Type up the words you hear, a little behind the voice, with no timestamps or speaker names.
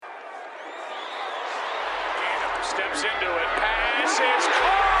Steps into it. Pass is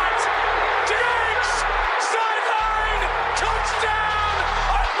caught. Diggs! Sideline! Touchdown!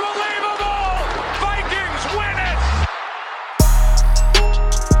 Unbelievable! Vikings win it!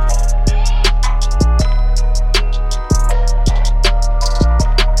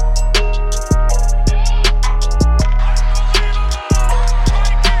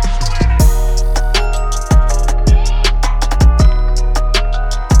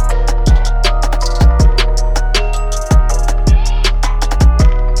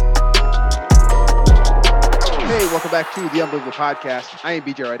 Welcome back to the Unbelievable Podcast. I am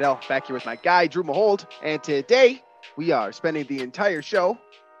BJ Rydell, back here with my guy, Drew Mahold, and today we are spending the entire show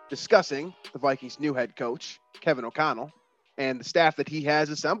discussing the Vikings' new head coach, Kevin O'Connell, and the staff that he has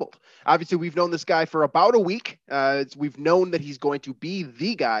assembled. Obviously, we've known this guy for about a week. We've known that he's going to be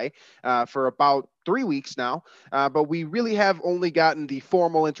the guy for about 3 weeks now, but we really have only gotten the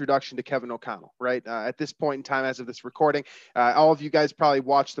formal introduction to Kevin O'Connell, right? At this point in time, as of this recording, all of you guys probably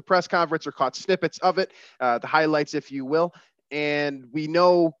watched the press conference or caught snippets of it, the highlights, if you will. And we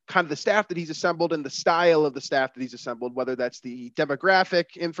know kind of the staff that he's assembled and the style of the staff that he's assembled, whether that's the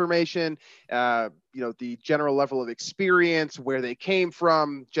demographic information, the general level of experience, where they came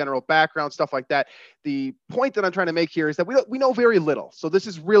from, general background, stuff like that. The point that I'm trying to make here is that we know very little. So this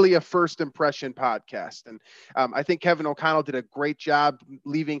is really a first impression podcast. And I think Kevin O'Connell did a great job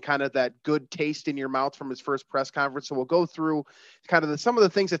leaving kind of that good taste in your mouth from his first press conference. So we'll go through kind of some of the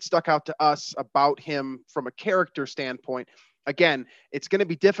things that stuck out to us about him from a character standpoint. Again, it's going to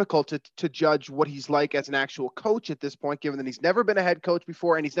be difficult to judge what he's like as an actual coach at this point, given that he's never been a head coach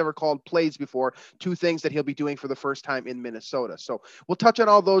before and he's never called plays before, two things that he'll be doing for the first time in Minnesota. So we'll touch on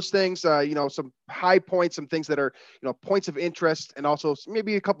all those things, some high points, some things that are, points of interest, and also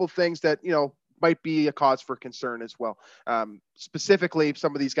maybe a couple of things that, might be a cause for concern as well. Specifically,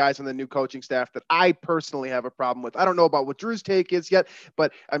 some of these guys on the new coaching staff that I personally have a problem with. I don't know about what Drew's take is yet,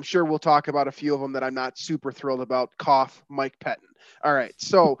 but I'm sure we'll talk about a few of them that I'm not super thrilled about. Cough, Mike Pettin. All right,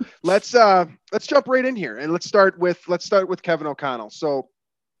 so let's jump right in here, and let's start with Kevin O'Connell. So,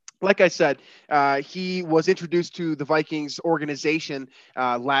 like I said, he was introduced to the Vikings organization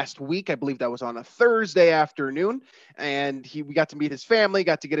last week. I believe that was on a Thursday afternoon. And we got to meet his family,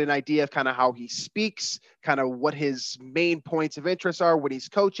 got to get an idea of kind of how he speaks, kind of what his main points of interest are when he's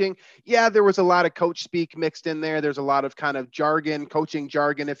coaching. Yeah, there was a lot of coach speak mixed in there. There's a lot of kind of jargon, coaching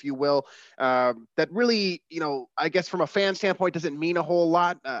jargon, if you will, that really, I guess from a fan standpoint doesn't mean a whole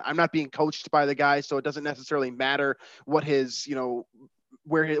lot. I'm not being coached by the guy, so it doesn't necessarily matter what his,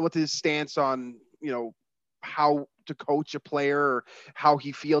 what's his stance on, how to coach a player or how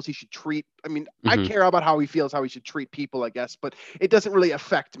he feels he should treat. I mean, I care about how he feels, how he should treat people, I guess, but it doesn't really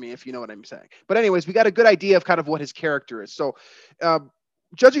affect me, if you know what I'm saying. But anyways, we got a good idea of kind of what his character is. So,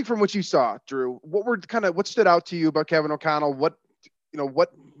 judging from what you saw, Drew, what stood out to you about Kevin O'Connell? What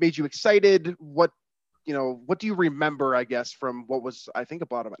made you excited? What do you remember, I guess, from what was, I think,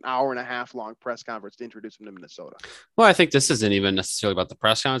 about an hour and a half long press conference to introduce him to Minnesota? Well, I think this isn't even necessarily about the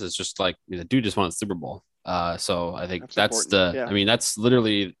press conference. It's just like the dude just won the Super Bowl. So I think that's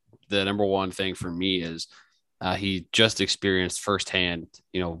literally the number one thing for me is he just experienced firsthand,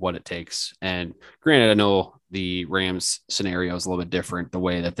 what it takes. And granted, I know the Rams scenario is a little bit different. The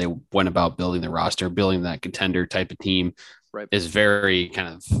way that they went about building the roster, building that contender type of team, right, is very kind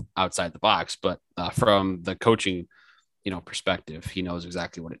of outside the box, but from the coaching, perspective, he knows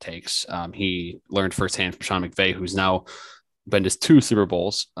exactly what it takes. He learned firsthand from Sean McVay, who's now been to 2 Super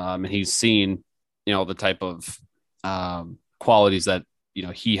Bowls, and he's seen, the type of qualities that,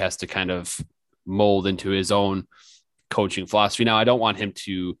 he has to kind of mold into his own coaching philosophy. Now, I don't want him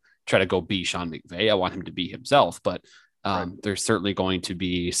to try to go be Sean McVay. I want him to be himself, but there's certainly going to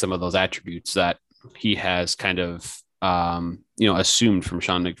be some of those attributes that he has kind of assumed from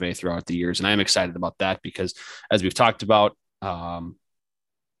Sean McVay throughout the years. And I'm excited about that because as we've talked about,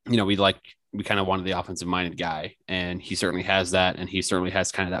 we kind of wanted the offensive minded guy, and he certainly has that. And he certainly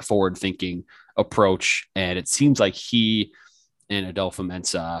has kind of that forward thinking approach. And it seems like he and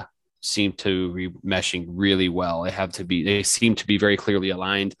Adolfo-Mensah seem to be meshing really well. They seem to be very clearly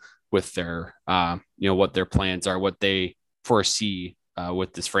aligned with their, what their plans are, what they foresee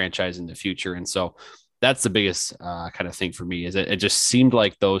with this franchise in the future. And so that's the biggest kind of thing for me is it just seemed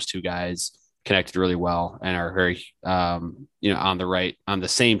like those two guys connected really well and are very, on the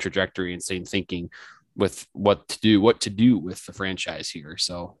same trajectory and same thinking with what to do with the franchise here.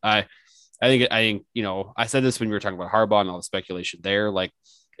 So I think, I said this when we were talking about Harbaugh and all the speculation there, like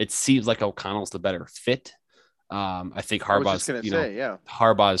it seems like O'Connell's the better fit. I think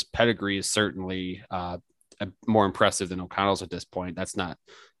Harbaugh's pedigree is certainly more impressive than O'Connell's at this point. That's not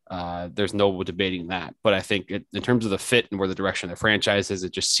There's no debating that. But I think in terms of the fit and where the direction of the franchise is,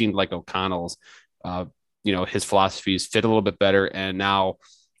 it just seemed like O'Connell's, his philosophies fit a little bit better. And now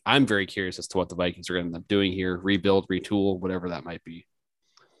I'm very curious as to what the Vikings are going to end up doing here, rebuild, retool, whatever that might be.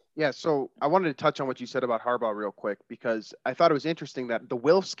 Yeah, so I wanted to touch on what you said about Harbaugh real quick, because I thought it was interesting that the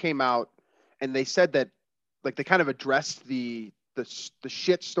Wilfs came out and they said that, like, they kind of addressed the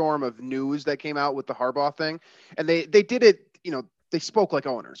shit storm of news that came out with the Harbaugh thing. And they did it, they spoke like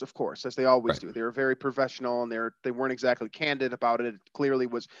owners, of course, as they always do. They were very professional, and they weren't exactly candid about it. It clearly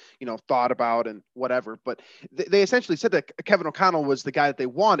was, thought about and whatever. But they essentially said that Kevin O'Connell was the guy that they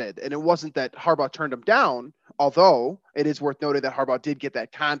wanted, and it wasn't that Harbaugh turned him down. Although it is worth noting that Harbaugh did get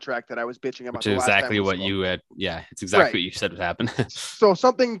that contract that I was bitching about. Which is exactly what you had. Yeah, it's exactly what you said would happen. So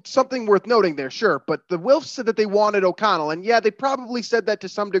something worth noting there, sure. But the Wilfs said that they wanted O'Connell, and yeah, they probably said that to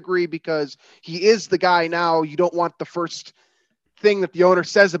some degree because he is the guy now. You don't want the first thing that the owner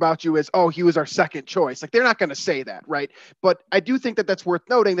says about you is, oh, he was our second choice. Like, they're not going to say that, right? But I do think that that's worth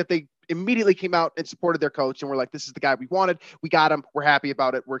noting, that they immediately came out and supported their coach and were like, this is the guy we wanted. We got him. We're happy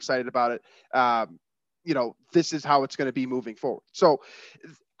about it. We're excited about it. This is how it's going to be moving forward. So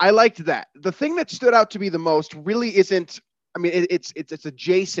I liked that. The thing that stood out to me the most really isn't, it's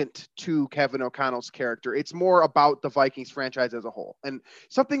adjacent to Kevin O'Connell's character. It's more about the Vikings franchise as a whole. And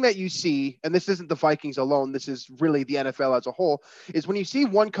something that you see, and this isn't the Vikings alone, this is really the NFL as a whole, is when you see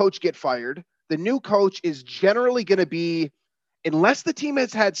one coach get fired, the new coach is generally going to be, unless the team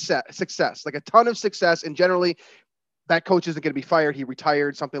has had success, like a ton of success, and generally that coach isn't going to be fired. He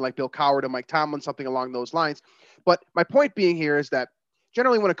retired, something like Bill Cowher and Mike Tomlin, something along those lines. But my point being here is that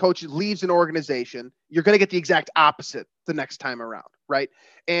generally when a coach leaves an organization, you're going to get the exact opposite the next time around, right?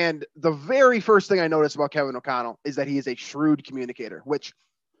 And the very first thing I noticed about Kevin O'Connell is that he is a shrewd communicator, which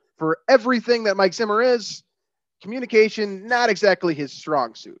for everything that Mike Zimmer is, communication, not exactly his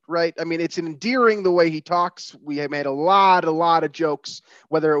strong suit, right? It's endearing the way he talks. We have made a lot of jokes,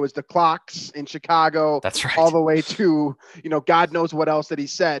 whether it was the clocks in Chicago, that's right, all the way to, God knows what else that he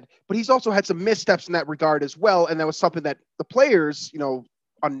said. But he's also had some missteps in that regard as well. And that was something that the players,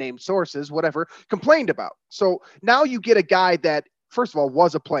 unnamed sources, whatever, complained about. So now you get a guy that, first of all,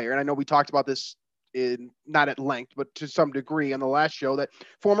 was a player. And I know we talked about this not at length, but to some degree on the last show, that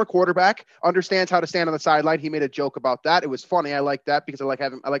former quarterback, understands how to stand on the sideline. He made a joke about that. It was funny. I like that because I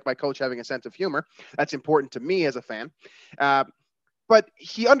like my coach having a sense of humor. That's important to me as a fan. But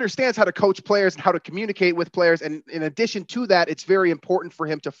he understands how to coach players and how to communicate with players. And in addition to that, it's very important for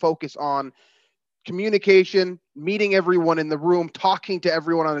him to focus on communication, meeting everyone in the room, talking to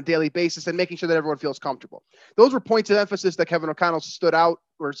everyone on a daily basis, and making sure that everyone feels comfortable. Those were points of emphasis that Kevin O'Connell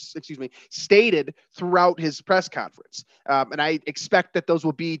stated throughout his press conference. And I expect that those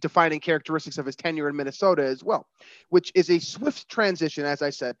will be defining characteristics of his tenure in Minnesota as well, which is a swift transition, as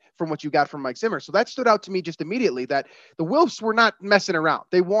I said, from what you got from Mike Zimmer. So that stood out to me just immediately, that the Wilfs were not messing around.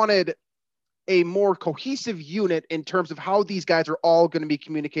 They wanted a more cohesive unit in terms of how these guys are all going to be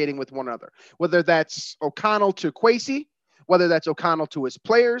communicating with one another, whether that's O'Connell to Kwesi, whether that's O'Connell to his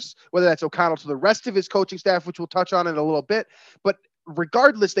players, whether that's O'Connell to the rest of his coaching staff, which we'll touch on in a little bit. But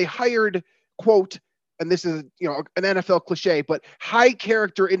regardless, they hired, quote, and this is, an NFL cliche, but high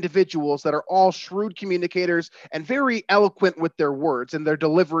character individuals that are all shrewd communicators and very eloquent with their words and their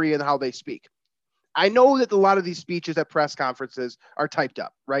delivery and how they speak. I know that a lot of these speeches at press conferences are typed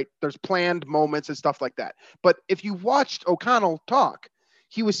up, right? There's planned moments and stuff like that. But if you watched O'Connell talk,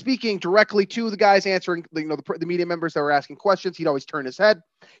 he was speaking directly to the guys answering, the media members that were asking questions. He'd always turn his head.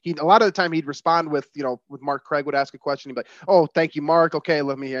 A lot of the time he'd respond with Mark Craig would ask a question. He'd be like, oh, thank you, Mark. Okay,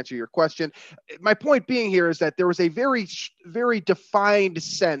 let me answer your question. My point being here is that there was a very, very defined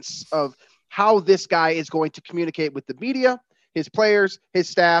sense of how this guy is going to communicate with the media, his players, his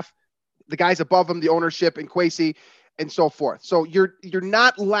staff, the guys above him, the ownership, and Kwesi, and so forth. So you're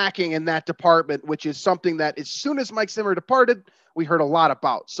not lacking in that department, which is something that as soon as Mike Zimmer departed, we heard a lot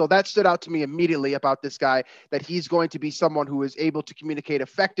about. So that stood out to me immediately about this guy, that he's going to be someone who is able to communicate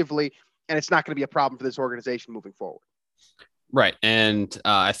effectively, and it's not going to be a problem for this organization moving forward. Right. And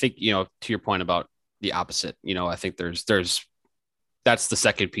I think, to your point about the opposite, I think that's the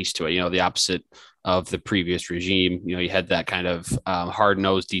second piece to it, the opposite of the previous regime. You had that kind of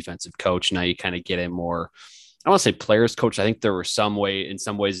hard-nosed defensive coach. Now you kind of get a more, I want to say players coach. I think there were in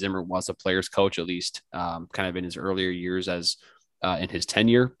some ways Zimmer was a players coach, at least kind of in his earlier years as in his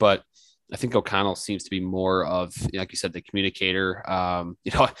tenure. But I think O'Connell seems to be more of, like you said, the communicator. I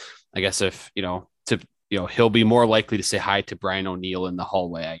guess if, he'll be more likely to say hi to Brian O'Neill in the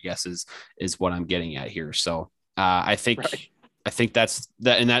hallway, I guess is what I'm getting at here. So I think, right. I think that's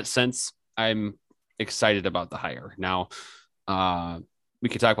that in that sense. I'm excited about the hire. Now, we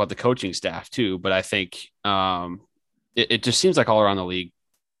could talk about the coaching staff too, but I think it just seems like all around the league,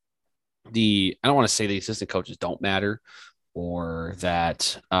 I don't want to say the assistant coaches don't matter, or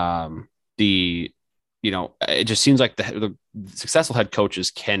that it just seems like the successful head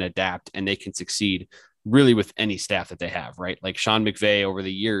coaches can adapt and they can succeed really with any staff that they have, right? Like Sean McVay over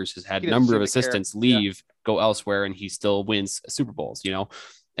the years has had a number of assistants leave, go elsewhere, and he still wins Super Bowls,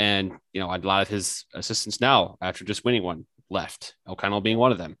 and, a lot of his assistants now, after just winning one, left, O'Connell being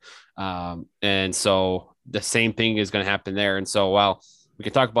one of them. And so the same thing is going to happen there. And so while we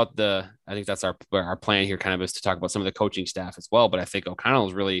can talk about I think that's our plan here kind of is to talk about some of the coaching staff as well. But I think O'Connell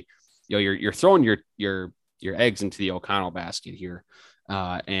is really, you're throwing your eggs into the O'Connell basket here.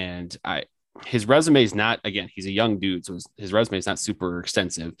 And his resume is not, again, he's a young dude, so his resume is not super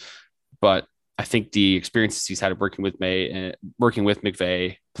extensive, but I think the experiences he's had working with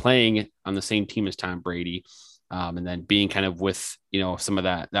McVay, playing on the same team as Tom Brady, and then being kind of with, some of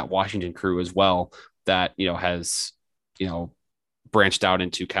that Washington crew as well, that, has, branched out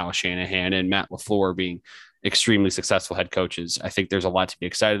into Kyle Shanahan and Matt LaFleur being extremely successful head coaches. I think there's a lot to be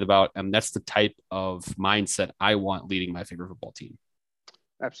excited about. And that's the type of mindset I want leading my favorite football team.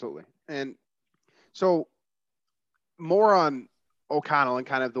 Absolutely. And so more on O'Connell and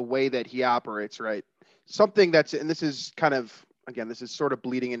kind of the way that he operates, right? Something and this is kind of, again, this is sort of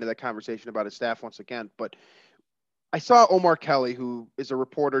bleeding into that conversation about his staff once again, but I saw Omar Kelly, who is a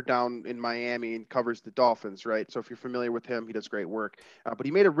reporter down in Miami and covers the Dolphins, right? So if you're familiar with him, he does great work. But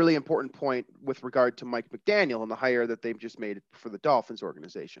he made a really important point with regard to Mike McDaniel and the hire that they've just made for the Dolphins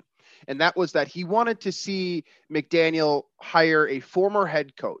organization. And that was that he wanted to see McDaniel hire a former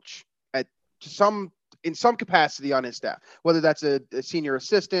head coach in some capacity on his staff, whether that's a senior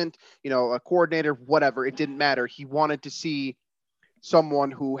assistant, a coordinator, whatever, it didn't matter. He wanted to see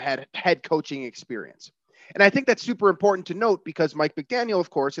someone who had head coaching experience. And I think that's super important to note because Mike McDaniel, of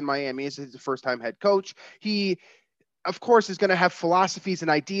course, in Miami is his first-time head coach. He, of course, is going to have philosophies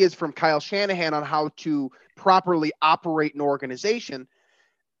and ideas from Kyle Shanahan on how to properly operate an organization.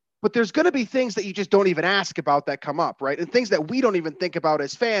 But there's going to be things that you just don't even ask about that come up, right? And things that we don't even think about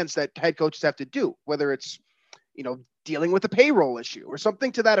as fans that head coaches have to do, whether it's, dealing with a payroll issue or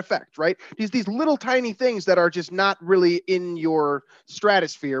something to that effect, right? These little tiny things that are just not really in your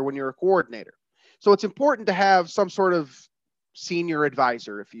stratosphere when you're a coordinator. So it's important to have some sort of senior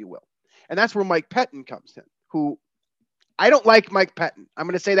advisor, if you will. And that's where Mike Pettine comes in, who I don't like Mike Pettine. I'm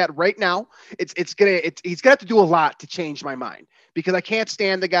going to say that right now. He's going to have to do a lot to change my mind because I can't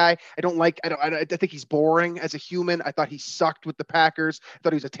stand the guy. I think he's boring as a human. I thought he sucked with the Packers. I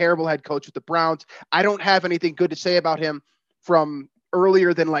thought he was a terrible head coach with the Browns. I don't have anything good to say about him from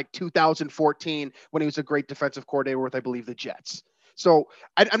earlier than like 2014 when he was a great defensive coordinator with, I believe, the Jets. So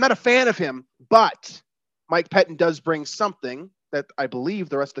I'm not a fan of him, but Mike Pettine does bring something that I believe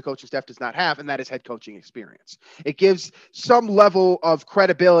the rest of the coaching staff does not have, and that is head coaching experience. It gives some level of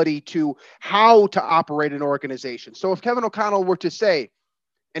credibility to how to operate an organization. So if Kevin O'Connell were to say,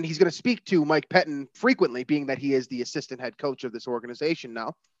 and he's going to speak to Mike Pettine frequently, being that he is the assistant head coach of this organization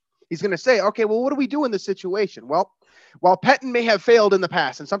now, he's going to say, okay, well, what do we do in this situation? Well, while Pettine may have failed in the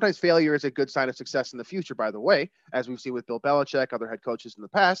past, and sometimes failure is a good sign of success in the future, by the way, as we've seen with Bill Belichick, other head coaches in the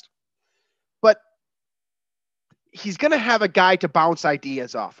past, but he's going to have a guy to bounce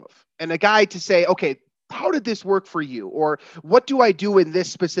ideas off of and a guy to say, okay, how did this work for you? Or what do I do in this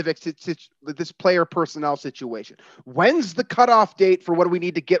specific, this player personnel situation? When's the cutoff date for what do we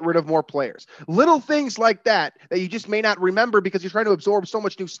need to get rid of more players? Little things like that you just may not remember because you're trying to absorb so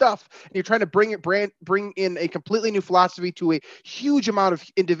much new stuff and you're trying to bring in a completely new philosophy to a huge amount of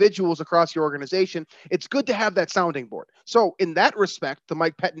individuals across your organization. It's good to have that sounding board. So in that respect, the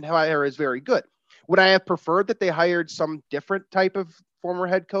Mike Pettine hire is very good. Would I have preferred that they hired some different type of former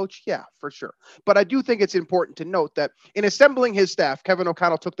head coach? Yeah, for sure. But I do think it's important to note that in assembling his staff, Kevin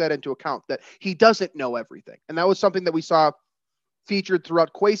O'Connell took that into account, that he doesn't know everything. And that was something that we saw featured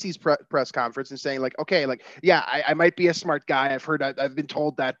throughout Kwesi's press conference and saying like, okay, like, yeah, I might be a smart guy. I've been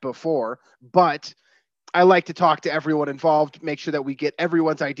told that before, but I like to talk to everyone involved, make sure that we get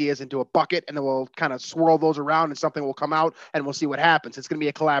everyone's ideas into a bucket, and then we'll kind of swirl those around and something will come out and we'll see what happens. It's going to be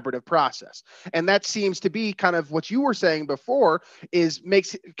a collaborative process. And that seems to be kind of what you were saying before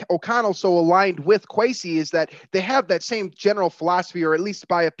makes O'Connell so aligned with Kwesi, is that they have that same general philosophy, or at least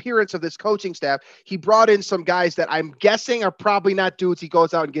by appearance of this coaching staff. He brought in some guys that I'm guessing are probably not dudes he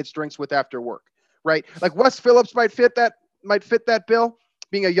goes out and gets drinks with after work, right? Like Wes Phillips might fit that bill,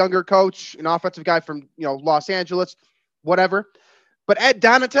 being a younger coach, an offensive guy from, Los Angeles, whatever. But Ed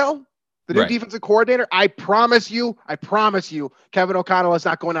Donatel, the new defensive coordinator, I promise you, Kevin O'Connell is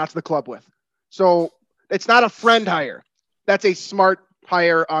not going out to the club with. So it's not a friend hire. That's a smart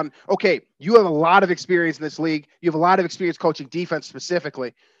hire on, okay, you have a lot of experience in this league. You have a lot of experience coaching defense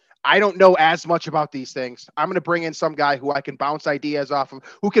specifically. I don't know as much about these things. I'm going to bring in some guy who I can bounce ideas off of,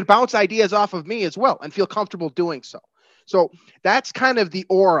 who can bounce ideas off of me as well and feel comfortable doing so. So that's kind of the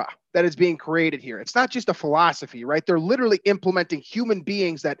aura that is being created here. It's not just a philosophy, right? They're literally implementing human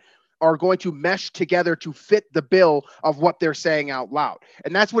beings that are going to mesh together to fit the bill of what they're saying out loud.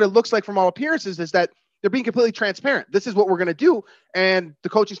 And that's what it looks like from all appearances, is that they're being completely transparent. This is what we're going to do. And the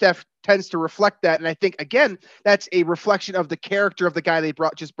coaching staff tends to reflect that. And I think, again, that's a reflection of the character of the guy they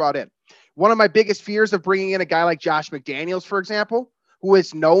just brought in. One of my biggest fears of bringing in a guy like Josh McDaniels, for example, who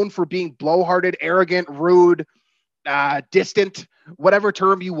is known for being blowharded, arrogant, rude, distant, whatever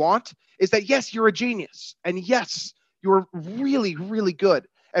term you want, is that, yes, you're a genius. And yes, you're really, really good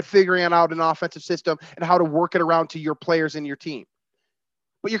at figuring out an offensive system and how to work it around to your players and your team.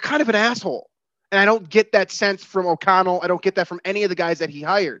 But you're kind of an asshole. And I don't get that sense from O'Connell. I don't get that from any of the guys that he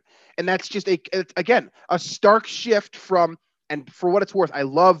hired. And that's just, again, a stark shift from, and for what it's worth, I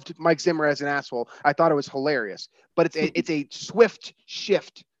loved Mike Zimmer as an asshole. I thought it was hilarious. But it's a swift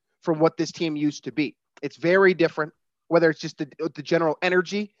shift from what this team used to be. It's very different, whether it's just the general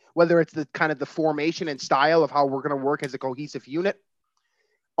energy, whether it's the kind of the formation and style of how we're going to work as a cohesive unit.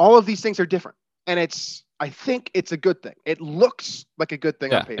 All of these things are different. And I think it's a good thing. It looks like a good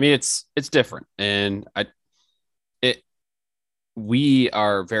thing. Yeah, I mean, it's different, and we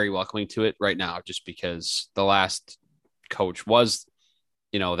are very welcoming to it right now, just because the last coach was,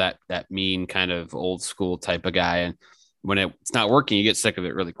 that mean kind of old school type of guy, and when it's not working, you get sick of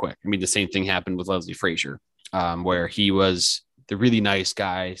it really quick. I mean, the same thing happened with Leslie Frazier, where he was the really nice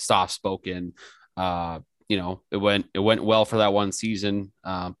guy, soft spoken. It went well for that one season,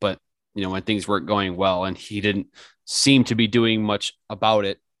 but when things weren't going well and he didn't seem to be doing much about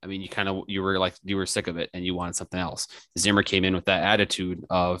it, I mean, you were sick of it and you wanted something else. Zimmer came in with that attitude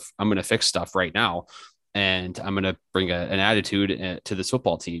of, I'm going to fix stuff right now, and I'm going to bring an attitude to this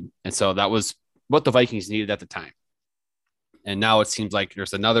football team. And so that was what the Vikings needed at the time. And now it seems like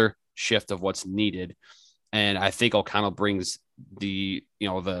there's another shift of what's needed. And I think O'Connell brings the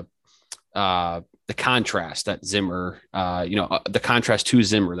contrast that Zimmer, the contrast to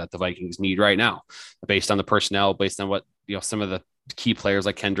Zimmer that the Vikings need right now, based on the personnel, based on what, some of the key players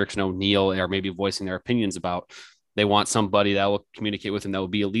like Kendricks and O'Neal are maybe voicing their opinions about. They want somebody that will communicate with them, that will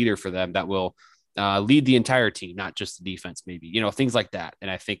be a leader for them, that will lead the entire team, not just the defense, maybe, things like that. And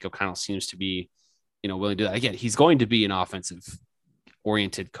I think O'Connell seems to be, willing to do that. Again, he's going to be an offensive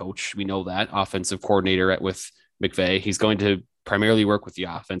oriented coach. We know that. Offensive coordinator with McVay. He's going to primarily work with the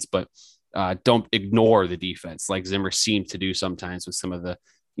offense, but don't ignore the defense like Zimmer seemed to do sometimes with some of the,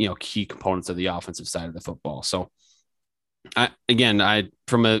 key components of the offensive side of the football. So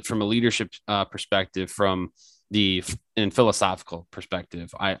from a leadership perspective, from and philosophical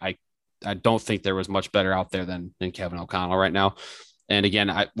perspective, I don't think there was much better out there than Kevin O'Connell right now. And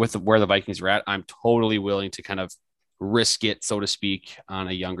again, with where the Vikings are at, I'm totally willing to kind of risk it, so to speak, on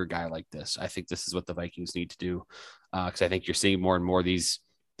a younger guy like this. I think this is what the Vikings need to do, because I think you're seeing more and more these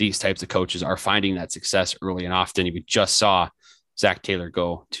types of coaches are finding that success early and often. You just saw Zach Taylor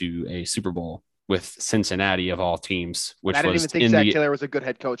go to a Super Bowl with Cincinnati of all teams, which I didn't even think Zach Taylor was a good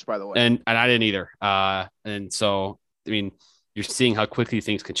head coach, by the way. And I didn't either. And so, I mean, you're seeing how quickly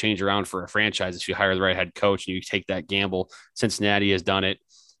things can change around for a franchise if you hire the right head coach and you take that gamble. Cincinnati has done it.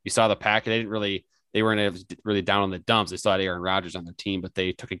 You saw the pack. They weren't really down on the dumps. They still had Aaron Rodgers on their team, but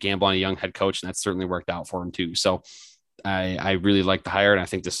they took a gamble on a young head coach, and that certainly worked out for him too. So I really like the hire, and I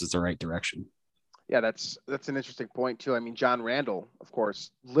think this is the right direction. Yeah, that's an interesting point too. I mean, John Randall, of course,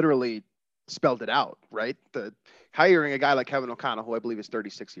 literally spelled it out, right? The hiring a guy like Kevin O'Connell, who I believe is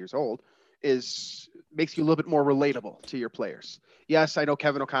 36 years old, makes you a little bit more relatable to your players. Yes, I know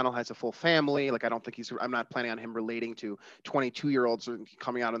Kevin O'Connell has a full family. Like, I'm not planning on him relating to 22-year-olds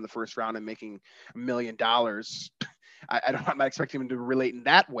coming out in the first round and making $1 million. I'm not expecting him to relate in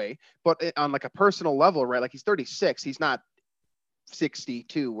that way, but on like a personal level, right? Like, he's 36. He's not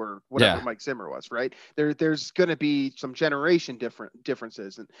 62 or whatever Mike Zimmer was, right? There's going to be some generation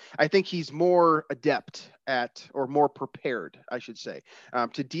differences. And I think he's more adept at, or more prepared, I should say,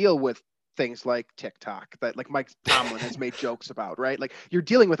 to deal with things like TikTok that like Mike Tomlin has made jokes about, right? Like, you're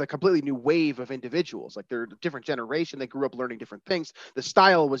dealing with a completely new wave of individuals. Like, they're a different generation. They grew up learning different things. The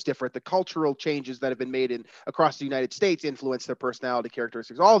style was different. The cultural changes that have been made across the United States influence their personality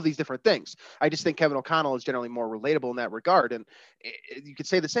characteristics, all of these different things. I just think Kevin O'Connell is generally more relatable in that regard. And you could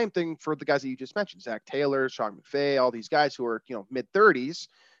say the same thing for the guys that you just mentioned, Zach Taylor, Sean McVay, all these guys who are, mid 30s.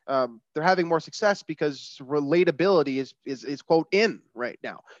 they're having more success because relatability is quote in right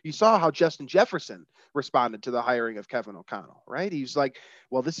now. You saw how Justin Jefferson responded to the hiring of Kevin O'Connell, right? He's like,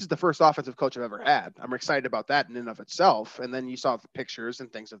 well, this is the first offensive coach I've ever had. I'm excited about that in and of itself. And then you saw the pictures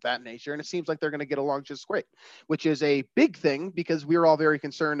and things of that nature. And it seems like they're going to get along just great, which is a big thing because we were all very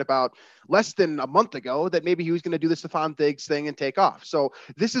concerned about less than a month ago that maybe he was going to do the Stephon Diggs thing and take off. So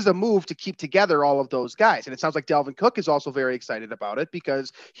this is a move to keep together all of those guys. And it sounds like Dalvin Cook is also very excited about it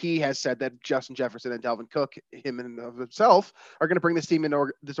because he has said that Justin Jefferson and Dalvin Cook, him and of himself, are going to bring this team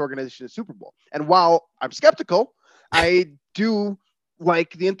into this organization to Super Bowl. And while I'm skeptical, I do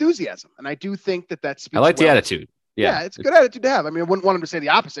like the enthusiasm. And I do think that that's, I like the attitude. Yeah, it's a good attitude to have. I mean, I wouldn't want him to say the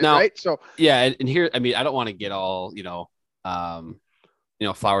opposite, now, right? So yeah, and here, I mean, I don't want to get all,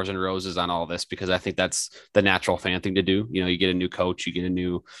 flowers and roses on all this because I think that's the natural fan thing to do. You get a new coach, you get a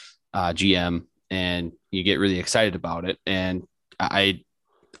new GM, and you get really excited about it. And I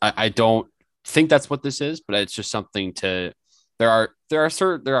don't think that's what this is, but it's just something to. There are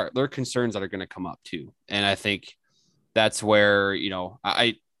concerns that are going to come up too, and I think that's where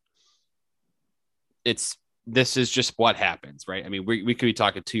this is just what happens, right? I mean, we could be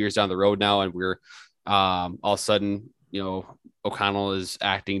talking 2 years down the road now, and we're all of a sudden, O'Connell is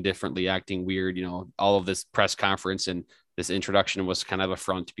acting differently, acting weird. All of this press conference and this introduction was kind of a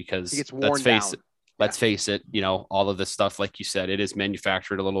front because let's face it, all of this stuff, like you said, it is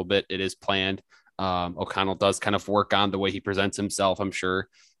manufactured a little bit. It is planned. O'Connell does kind of work on the way he presents himself, I'm sure,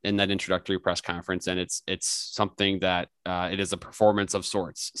 in that introductory press conference. And it's something that it is a performance of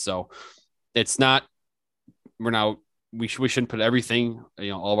sorts. So it's not, we shouldn't put everything,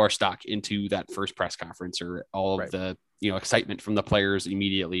 all of our stock into that first press conference or all of the, excitement from the players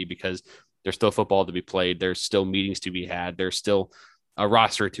immediately, because there's still football to be played. There's still meetings to be had. There's still a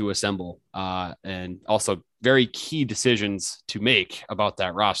roster to assemble, and also very key decisions to make about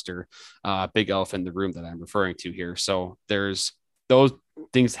that roster. Big elephant in the room that I'm referring to here. So there's those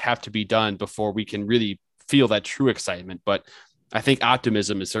things have to be done before we can really feel that true excitement. But I think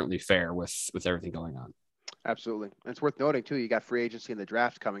optimism is certainly fair with everything going on. Absolutely. And it's worth noting too, you got free agency in the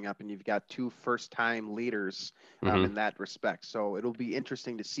draft coming up, and you've got two first-time leaders in that respect. So it'll be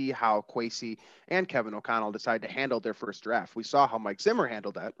interesting to see how Kwesi and Kevin O'Connell decide to handle their first draft. We saw how Mike Zimmer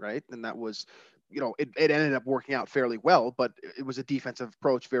handled that, right? And that was, it ended up working out fairly well, but it was a defensive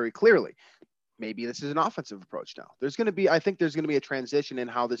approach very clearly. Maybe this is an offensive approach now. I think there's going to be a transition in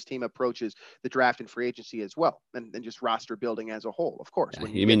how this team approaches the draft and free agency as well, and just roster building as a whole, of course. Yeah,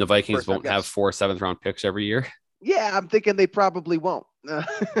 you mean the Vikings won't have 4 7th-round picks every year? Yeah, I'm thinking they probably won't.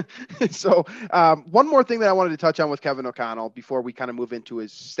 So one more thing that I wanted to touch on with Kevin O'Connell before we kind of move into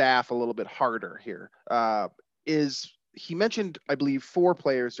his staff a little bit harder here is he mentioned, I believe, 4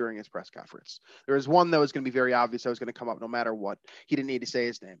 players during his press conference. There was one that was going to be very obvious that was going to come up no matter what. He didn't need to say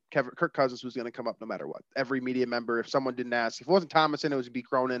his name. Kirk Cousins was going to come up no matter what. Every media member, if someone didn't ask, if it wasn't Thomason, it would be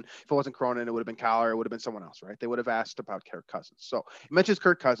Cronin. If it wasn't Cronin, it would have been Collar. It would have been someone else, right? They would have asked about Kirk Cousins. So he mentions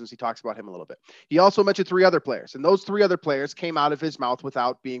Kirk Cousins. He talks about him a little bit. He also mentioned 3 other players, and those 3 other players came out of his mouth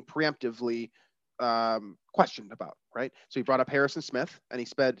without being preemptively questioned about, right? So he brought up Harrison Smith, and he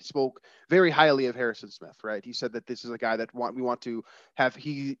spoke very highly of Harrison Smith, right? He said that this is a guy that we want to have.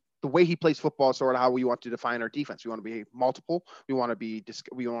 The way he plays football is sort of how we want to define our defense. We want to be multiple. We want to be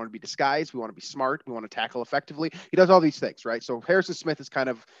disguised. We want to be smart. We want to tackle effectively. He does all these things, right? So Harrison Smith is kind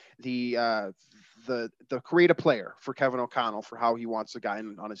of the creative player for Kevin O'Connell for how he wants a guy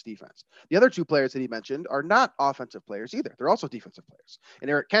on his defense. The other 2 players that he mentioned are not offensive players either. They're also defensive players.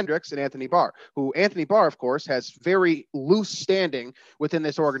 And Eric Kendricks and Anthony Barr, who Anthony Barr, of course, has very loose standing within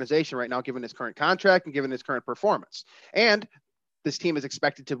this organization right now, given his current contract and given his current performance. And this team is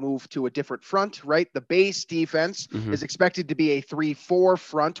expected to move to a different front, right? The base defense is expected to be a 3-4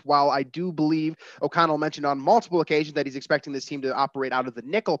 front, while I do believe O'Connell mentioned on multiple occasions that he's expecting this team to operate out of the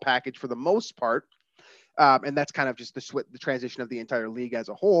nickel package for the most part. And that's kind of just the transition of the entire league as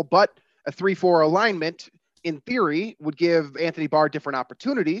a whole. But a 3-4 alignment, in theory, would give Anthony Barr different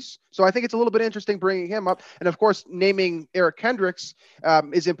opportunities. So I think it's a little bit interesting bringing him up. And of course, naming Eric Kendricks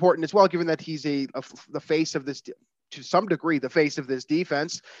is important as well, given that he's the face of this, to some degree, the face of this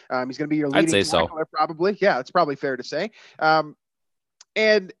defense. He's going to be your leading tackler, probably. Yeah, it's probably fair to say.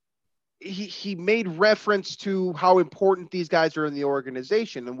 And he made reference to how important these guys are in the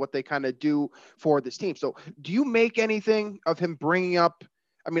organization and what they kind of do for this team. So do you make anything of him bringing up?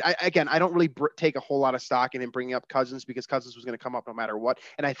 I mean, I don't really take a whole lot of stock in him bringing up Cousins, because Cousins was going to come up no matter what.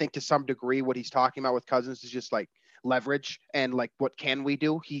 And I think to some degree what he's talking about with Cousins is just like leverage and like, what can we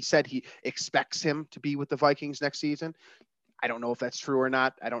do? He said he expects him to be with the Vikings next season. I don't know if that's true or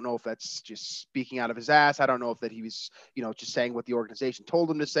not. I don't know if that's just speaking out of his ass. I don't know if that he was, just saying what the organization told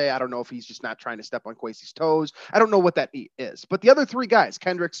him to say. I don't know if he's just not trying to step on Kwesi's toes. I don't know what that is. But the other three guys,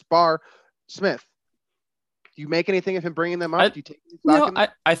 Kendricks, Barr, Smith, do you make anything of him bringing them up?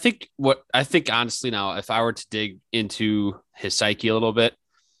 I think honestly now, if I were to dig into his psyche a little bit,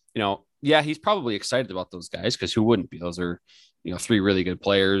 he's probably excited about those guys because who wouldn't be? Those are, three really good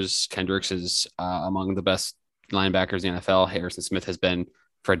players. Kendricks is among the best linebackers in the NFL. Harrison Smith has been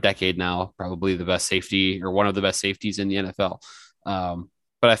for a decade now, probably the best safety or one of the best safeties in the NFL.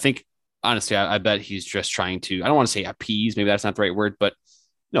 But I think honestly, I bet he's just trying to, I don't want to say appease, maybe that's not the right word, but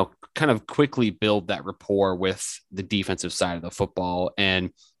kind of quickly build that rapport with the defensive side of the football, and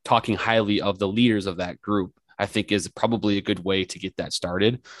talking highly of the leaders of that group, I think is probably a good way to get that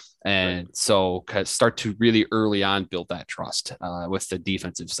started. And so start to really early on build that trust with the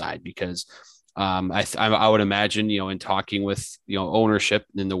defensive side, because I would imagine, in talking with, ownership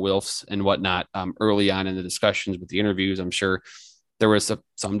in the Wilfs and whatnot early on in the discussions with the interviews, I'm sure there was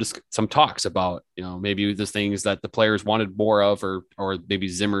some talks about, maybe the things that the players wanted more of, or maybe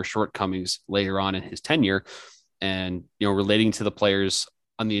Zimmer's shortcomings later on in his tenure, and, relating to the players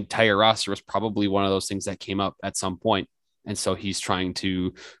on the entire roster was probably one of those things that came up at some point. And so he's trying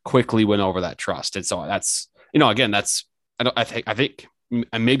to quickly win over that trust. And so that's, again, I think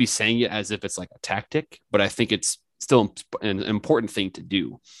I may be saying it as if it's like a tactic, but I think it's still an important thing to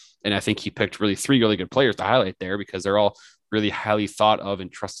do. And I think he picked three really good players to highlight there, because they're all really highly thought of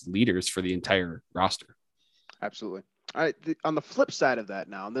and trusted leaders for the entire roster. Absolutely. All right. On the flip side of that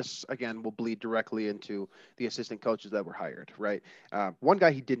now, and this again will bleed directly into the assistant coaches that were hired, right? One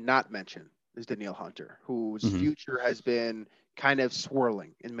guy he did not mention is Danielle Hunter, whose future has been kind of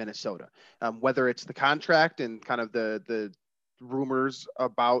swirling in Minnesota. Whether it's the contract and kind of the rumors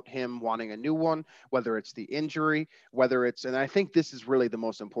about him wanting a new one, whether it's the injury, and I think this is really the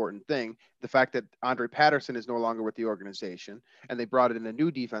most important thing, the fact that Andre Patterson is no longer with the organization, and they brought in a new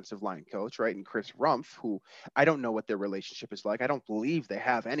defensive line coach, right? And Chris Rumph, who I don't know what their relationship is like. I don't believe they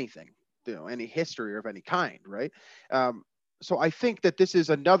have anything, any history of any kind, right? So I think that this is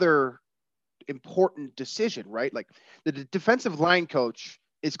another important decision, right? Like the defensive line coach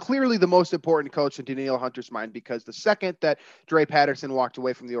is clearly the most important coach in Danielle Hunter's mind, because the second that Dre Patterson walked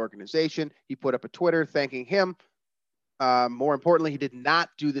away from the organization, he put up a Twitter thanking him. More importantly, he did not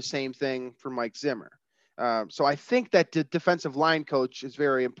do the same thing for Mike Zimmer. So I think that the defensive line coach is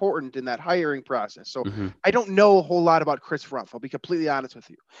very important in that hiring process. So I don't know a whole lot about Chris Rumph. I'll be completely honest with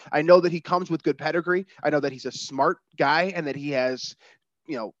you. I know that he comes with good pedigree. I know that he's a smart guy, and that he has,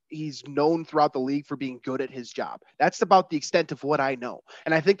 he's known throughout the league for being good at his job. That's about the extent of what I know.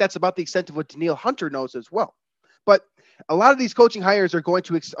 And I think that's about the extent of what Danielle Hunter knows as well. But a lot of these coaching hires are going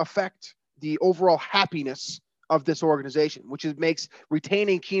to affect the overall happiness of this organization, which makes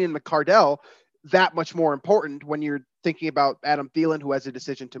retaining Keenan McCardell that much more important when you're thinking about Adam Thielen, who has a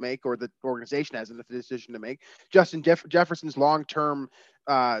decision to make, or the organization has a decision to make. Justin Jefferson's long-term,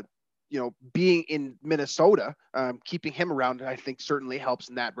 being in Minnesota, keeping him around, I think certainly helps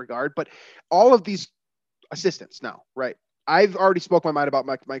in that regard. But all of these assistants now, right? I've already spoke my mind about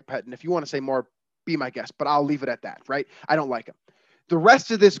Mike Pettine. If you want to say more, be my guest, but I'll leave it at that, right? I don't like him. The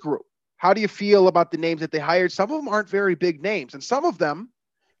rest of this group, how do you feel about the names that they hired? Some of them aren't very big names, and some of them,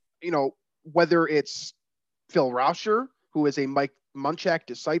 whether it's Phil Rauscher, who is a Mike Munchak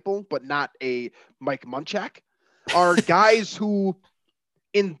disciple, but not a Mike Munchak, are guys who,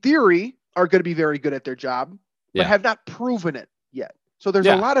 in theory, are going to be very good at their job, but have not proven it yet. So there's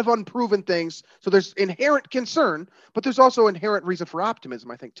a lot of unproven things. So there's inherent concern, but there's also inherent reason for optimism,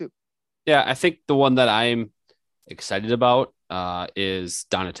 I think, too. Yeah, I think the one that I'm excited about is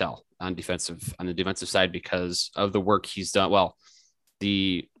Donatell on the defensive side, because of the work he's done. Well,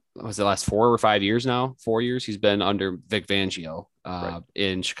 was the last 4 or 5 years now? 4 years he's been under Vic Fangio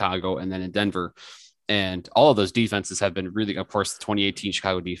in Chicago and then in Denver. And all of those defenses have been really, of course, the 2018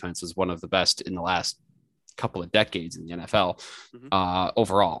 Chicago defense is one of the best in the last couple of decades in the NFL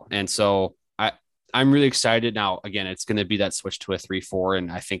overall. And so I'm really excited. Now, again, it's going to be that switch to a 3-4,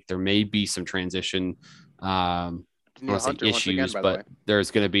 and I think there may be some transition issues, but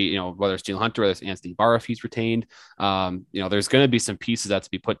there's going to be, whether it's Danielle Hunter or it's Anthony Barr, if he's retained, there's going to be some pieces that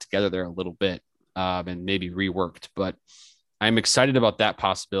to be put together there a little bit and maybe reworked, but I'm excited about that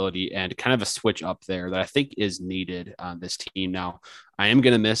possibility and kind of a switch up there that I think is needed on this team. Now, I am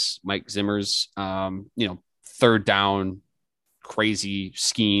going to miss Mike Zimmer's, third down crazy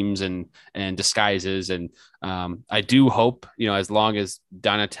schemes and disguises. And I do hope, as long as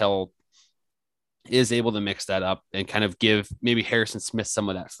Donatell is able to mix that up and kind of give maybe Harrison Smith some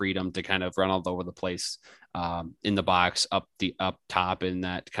of that freedom to kind of run all over the place in the box, up top in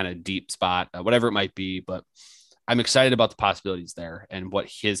that kind of deep spot, whatever it might be. But I'm excited about the possibilities there and what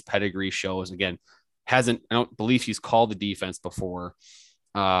his pedigree shows. Again, I don't believe he's called the defense before,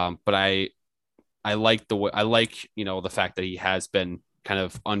 but I like the fact that he has been kind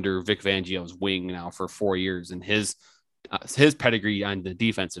of under Vic Fangio's wing now for 4 years, and his pedigree on the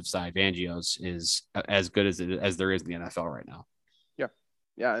defensive side, Fangio's, is as good as there is in the NFL right now.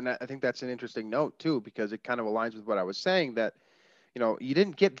 Yeah. And I think that's an interesting note too, because it kind of aligns with what I was saying, that, you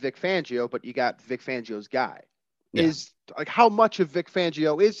didn't get Vic Fangio, but you got Vic Fangio's guy. Yeah. Is like, how much of Vic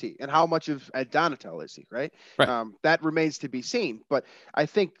Fangio is he, and how much of Ed Donatel is he? Right. That remains to be seen. But I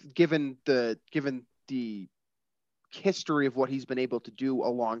think given the history of what he's been able to do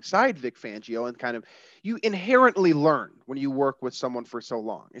alongside Vic Fangio, and kind of, you inherently learn when you work with someone for so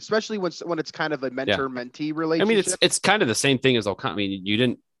long, especially when it's kind of a mentor-mentee relationship. I mean, it's kind of the same thing as O'Connell. I mean, you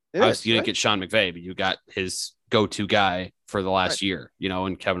didn't get Sean McVay, but you got his go-to guy for the last year,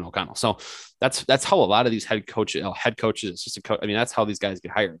 and Kevin O'Connell. So that's how a lot of these head coaches, it's just I mean, that's how these guys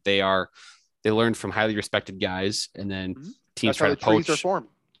get hired. They learn from highly respected guys, and then teams try to poach.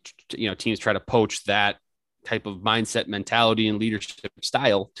 Teams try to poach that type of mindset, mentality, and leadership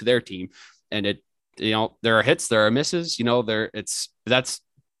style to their team. And there are hits, there are misses, those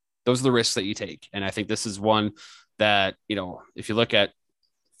are the risks that you take. And I think this is one that, if you look at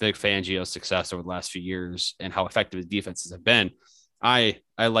Vic Fangio's success over the last few years and how effective his defenses have been, I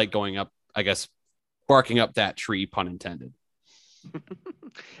like going up, I guess, barking up that tree, pun intended.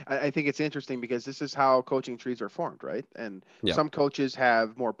 I think it's interesting because this is how coaching trees are formed, right? And some coaches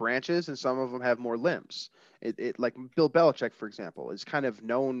have more branches and some of them have more limbs. It like Bill Belichick, for example, is kind of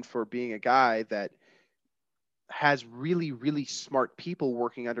known for being a guy that has really, really smart people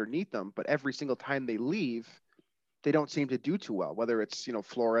working underneath them, but every single time they leave, they don't seem to do too well. Whether it's,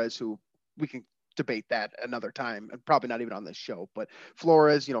 Flores, who we can debate that another time, and probably not even on this show, but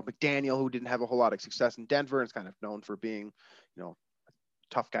Flores, McDaniel, who didn't have a whole lot of success in Denver, is kind of known for being, a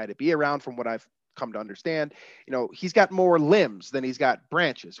tough guy to be around from what I've come to understand. He's got more limbs than he's got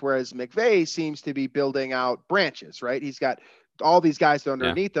branches, whereas McVay seems to be building out branches, right? He's got all these guys that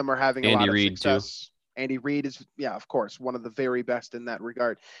underneath them are having a lot of success. Too. Andy Reid is, of course, one of the very best in that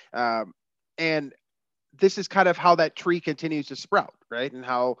regard. And this is kind of how that tree continues to sprout, right? And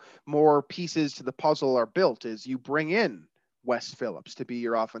how more pieces to the puzzle are built is you bring in Wes Phillips to be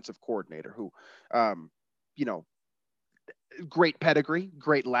your offensive coordinator, who, great pedigree,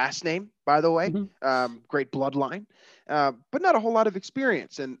 great last name, by the way, great bloodline, but not a whole lot of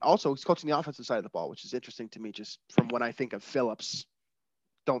experience. And also he's coaching the offensive side of the ball, which is interesting to me, just from when I think of Phillips,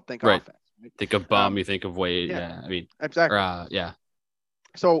 don't think offense. Right? Think of Bum, you think of Wade. Yeah. I mean, exactly. Yeah.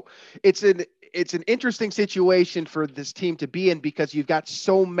 So it's an interesting situation for this team to be in, because you've got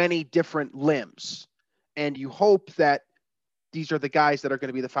so many different limbs, and you hope that these are the guys that are going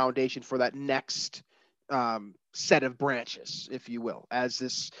to be the foundation for that next set of branches, if you will. As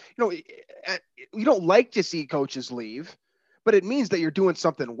this, you don't like to see coaches leave, but it means that you're doing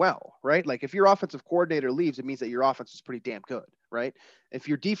something well, right? Like if your offensive coordinator leaves, it means that your offense is pretty damn good, right? If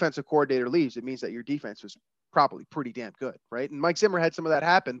your defensive coordinator leaves, it means that your defense was probably pretty damn good, right? And Mike Zimmer had some of that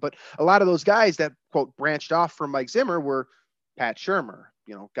happen, but a lot of those guys that, quote, branched off from Mike Zimmer were Pat Shurmur,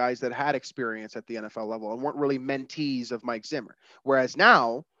 guys that had experience at the NFL level and weren't really mentees of Mike Zimmer. Whereas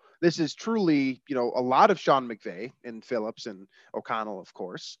now, this is truly, a lot of Sean McVay and Phillips and O'Connell, of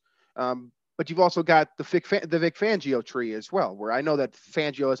course. But you've also got the Vic Fangio tree as well, where I know that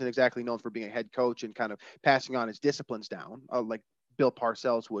Fangio isn't exactly known for being a head coach and kind of passing on his disciplines down, like Bill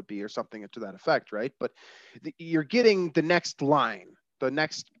Parcells would be, or something to that effect, right? But you're getting the next line. The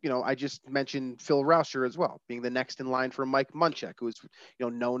next, I just mentioned Phil Rauscher as well, being the next in line for Mike Munchak, who's,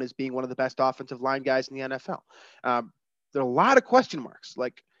 known as being one of the best offensive line guys in the NFL. There are a lot of question marks.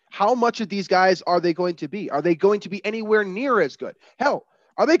 Like, how much of these guys are they going to be? Are they going to be anywhere near as good? Hell,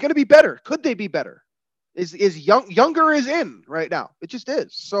 are they going to be better? Could they be better? Is younger is in right now. It just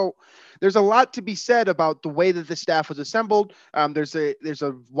is. So there's a lot to be said about the way that the staff was assembled. There's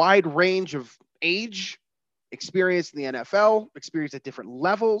a wide range of age, experience in the NFL, experience at different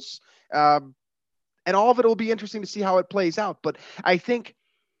levels. And all of it will be interesting to see how it plays out. But I think,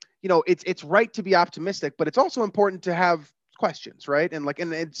 it's right to be optimistic, but it's also important to have questions, right?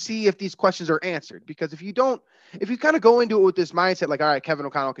 And see if these questions are answered, because if you kind of go into it with this mindset, like, all right, Kevin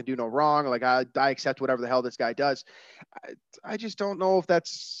O'Connell can do no wrong, like I accept whatever the hell this guy does, I just don't know if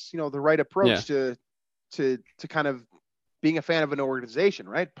that's, the right approach to kind of being a fan of an organization,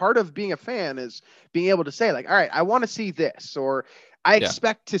 right? Part of being a fan is being able to say, like, all right, I want to see this, or I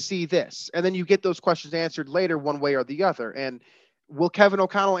expect to see this. And then you get those questions answered later one way or the other. And will Kevin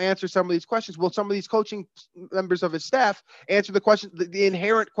O'Connell answer some of these questions? Will some of these coaching members of his staff answer the questions, the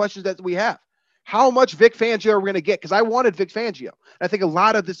inherent questions that we have? How much Vic Fangio are we going to get? Because I wanted Vic Fangio. And I think a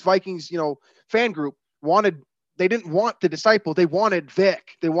lot of this Vikings, fan group they didn't want the disciple. They wanted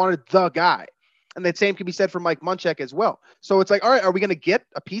Vic. They wanted the guy. And that same can be said for Mike Munchak as well. So it's like, all right, are we going to get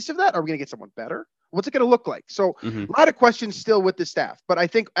a piece of that? Are we going to get someone better? What's it going to look like? So a lot of questions still with the staff, but I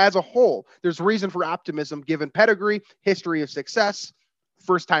think as a whole, there's reason for optimism given pedigree, history of success,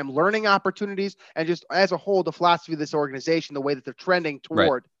 first time learning opportunities, and just as a whole, the philosophy of this organization, the way that they're trending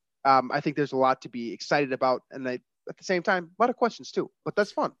toward, I think there's a lot to be excited about. And at the same time, a lot of questions too, but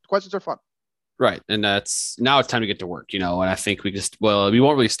that's fun. Questions are fun. Right. And now it's time to get to work, and I think we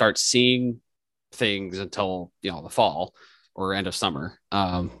won't really start seeing things until, the fall or end of summer.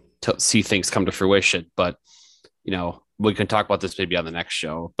 To see things come to fruition. But, we can talk about this maybe on the next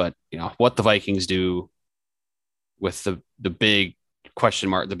show, but, what the Vikings do with the big question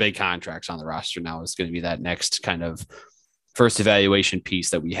mark, the big contracts on the roster now is going to be that next kind of first evaluation piece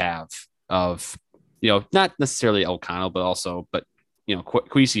that we have of, not necessarily O'Connell, but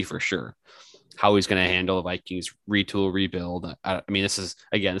Kwesi for sure, how he's going to handle the Vikings retool, rebuild. I mean, this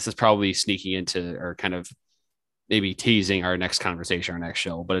is probably sneaking into or kind of maybe teasing our next conversation, our next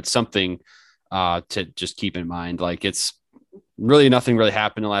show, but it's something to just keep in mind. Like, it's really nothing really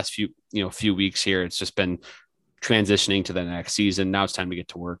happened the last few weeks here. It's just been transitioning to the next season. Now it's time to get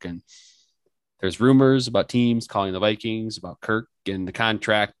to work. And there's rumors about teams calling the Vikings about Kirk and the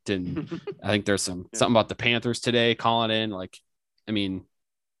contract. And I think there's something about the Panthers today calling in. Like, I mean,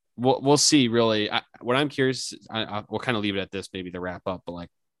 we'll see really. What I'm curious, we'll kind of leave it at this, maybe to wrap up, but like,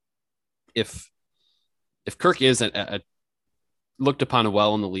 if Kirk is looked upon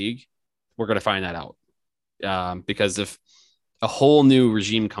well in the league, we're going to find that out. Because if a whole new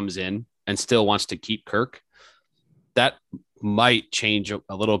regime comes in and still wants to keep Kirk, that might change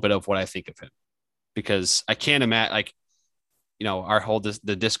a little bit of what I think of him. Because I can't imagine, our whole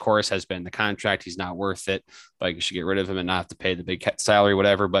the discourse has been the contract, he's not worth it. Like, you should get rid of him and not have to pay the big salary,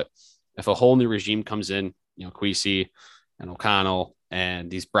 whatever. But if a whole new regime comes in, Kwesi and O'Connell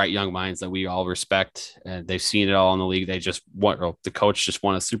and these bright young minds that we all respect, and they've seen it all in the league. The coach just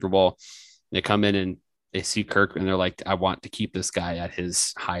won a Super Bowl. They come in and they see Kirk and they're like, I want to keep this guy at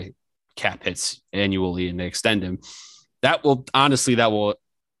his high cap hits annually, and they extend him. That will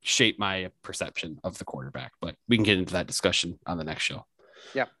shape my perception of the quarterback, but we can get into that discussion on the next show.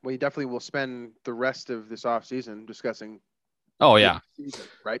 Yeah. We definitely will spend the rest of this off season discussing. Oh yeah. Season,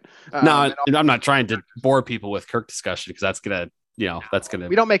 right. No, I'm not trying to bore people with Kirk discussion, because that's going to,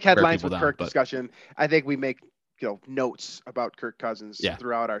 we don't make headlines with Kirk discussion. I think we make, notes about Kirk Cousins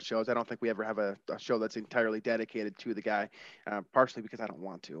throughout our shows. I don't think we ever have a show that's entirely dedicated to the guy, partially because I don't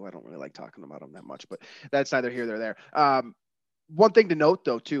want to. I don't really like talking about him that much, but that's neither here nor there. One thing to note,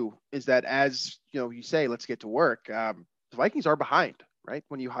 though, too, is that as you say, let's get to work. The Vikings are behind, right?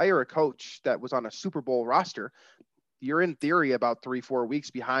 When you hire a coach that was on a Super Bowl roster, you're in theory about 3-4 weeks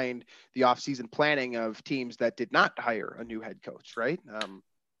behind the offseason planning of teams that did not hire a new head coach, right?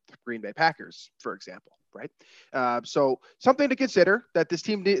 The Green Bay Packers, for example, right? So something to consider, that this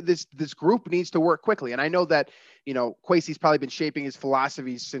team, this group needs to work quickly. And I know that, Kwesi's probably been shaping his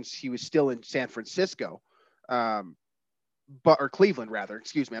philosophies since he was still in San Francisco, or Cleveland rather,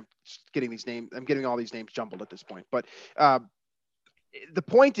 excuse me. I'm getting all these names jumbled at this point, but the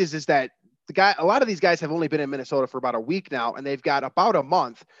point is that a lot of these guys have only been in Minnesota for about a week now, and they've got about a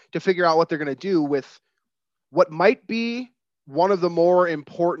month to figure out what they're going to do with what might be one of the more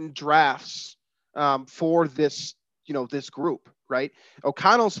important drafts for this, this group, right?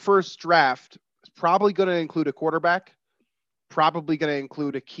 O'Connell's first draft is probably going to include a quarterback, probably going to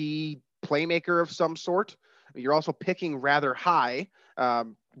include a key playmaker of some sort. You're also picking rather high,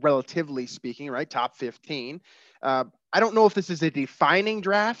 relatively speaking, right? Top 15. I don't know if this is a defining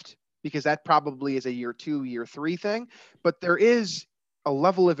draft, because that probably is a year 2, year 3 thing, but there is a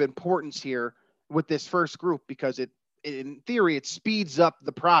level of importance here with this first group, because in theory, it speeds up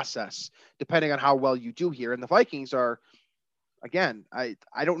the process depending on how well you do here. And the Vikings are, again, I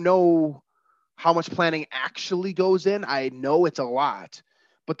don't know how much planning actually goes in. I know it's a lot,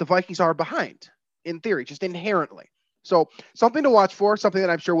 but the Vikings are behind in theory, just inherently. So something to watch for, something that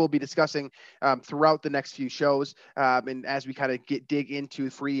I'm sure we'll be discussing throughout the next few shows. And as we kind of dig into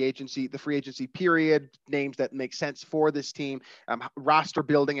the free agency period, names that make sense for this team, roster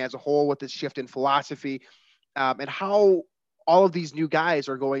building as a whole with this shift in philosophy, and how all of these new guys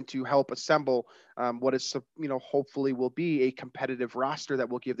are going to help assemble what is, hopefully will be a competitive roster that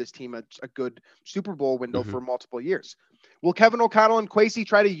will give this team a good Super Bowl window for multiple years. Will Kevin O'Connell and Kwesi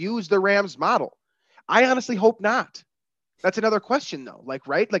try to use the Rams model? I honestly hope not. That's another question though.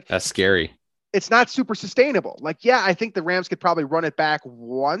 Right? That's scary. It's not super sustainable. I think the Rams could probably run it back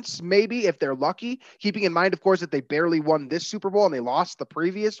once, maybe if they're lucky, keeping in mind, of course, that they barely won this Super Bowl and they lost the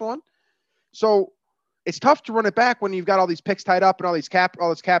previous one. So it's tough to run it back when you've got all these picks tied up and all this cap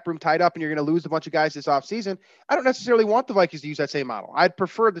room tied up and you're going to lose a bunch of guys this offseason. I don't necessarily want the Vikings to use that same model. I'd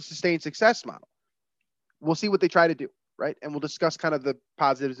prefer the sustained success model. We'll see what they try to do, right? And we'll discuss kind of the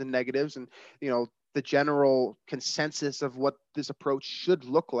positives and negatives and, the general consensus of what this approach should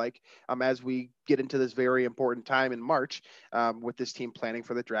look like as we get into this very important time in March with this team planning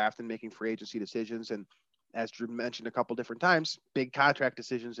for the draft and making free agency decisions. And as Drew mentioned a couple different times, big contract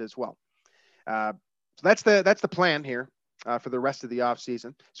decisions as well. So that's the plan here for the rest of the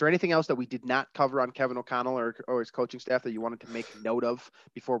offseason. Is there anything else that we did not cover on Kevin O'Connell or his coaching staff that you wanted to make note of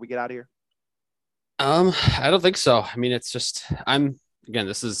before we get out of here? I don't think so. I mean, it's just,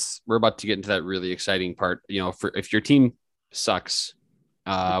 we're about to get into that really exciting part. If your team sucks,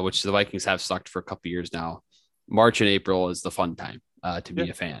 which the Vikings have sucked for a couple of years now, March and April is the fun time to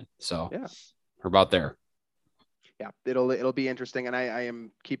be a fan. So we're about there. Yeah, it'll be interesting. And I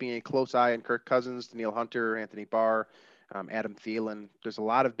am keeping a close eye on Kirk Cousins, Danielle Hunter, Anthony Barr, Adam Thielen. There's a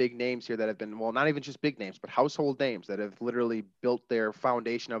lot of big names here that have been, well, not even just big names, but household names that have literally built their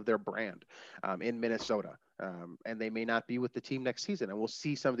foundation of their brand in Minnesota. And they may not be with the team next season. And we'll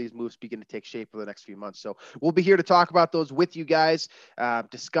see some of these moves begin to take shape for the next few months. So we'll be here to talk about those with you guys,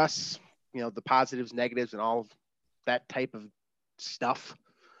 discuss, the positives, negatives, and all of that type of stuff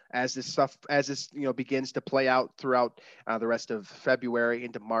as this begins to play out throughout the rest of February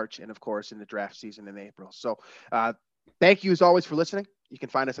into March and, of course, in the draft season in April. So thank you, as always, for listening. You can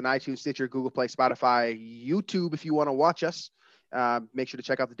find us on iTunes, Stitcher, Google Play, Spotify, YouTube if you want to watch us. Make sure to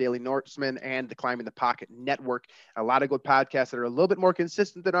check out the Daily Norseman and the Climbing the Pocket Network. A lot of good podcasts that are a little bit more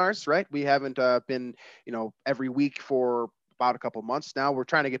consistent than ours, right? We haven't been, every week for about a couple months now. We're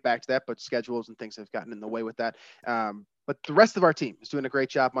trying to get back to that, but schedules and things have gotten in the way with that. But the rest of our team is doing a great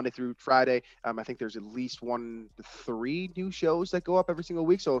job Monday through Friday. I think there's at least 1 to 3 new shows that go up every single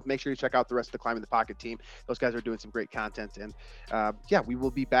week. So make sure you check out the rest of the Climbing the Pocket team. Those guys are doing some great content. And we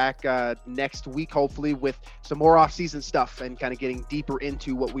will be back next week, hopefully, with some more off-season stuff and kind of getting deeper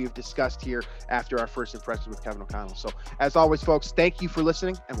into what we've discussed here after our first impressions with Kevin O'Connell. So as always, folks, thank you for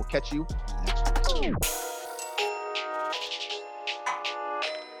listening, and we'll catch you next week.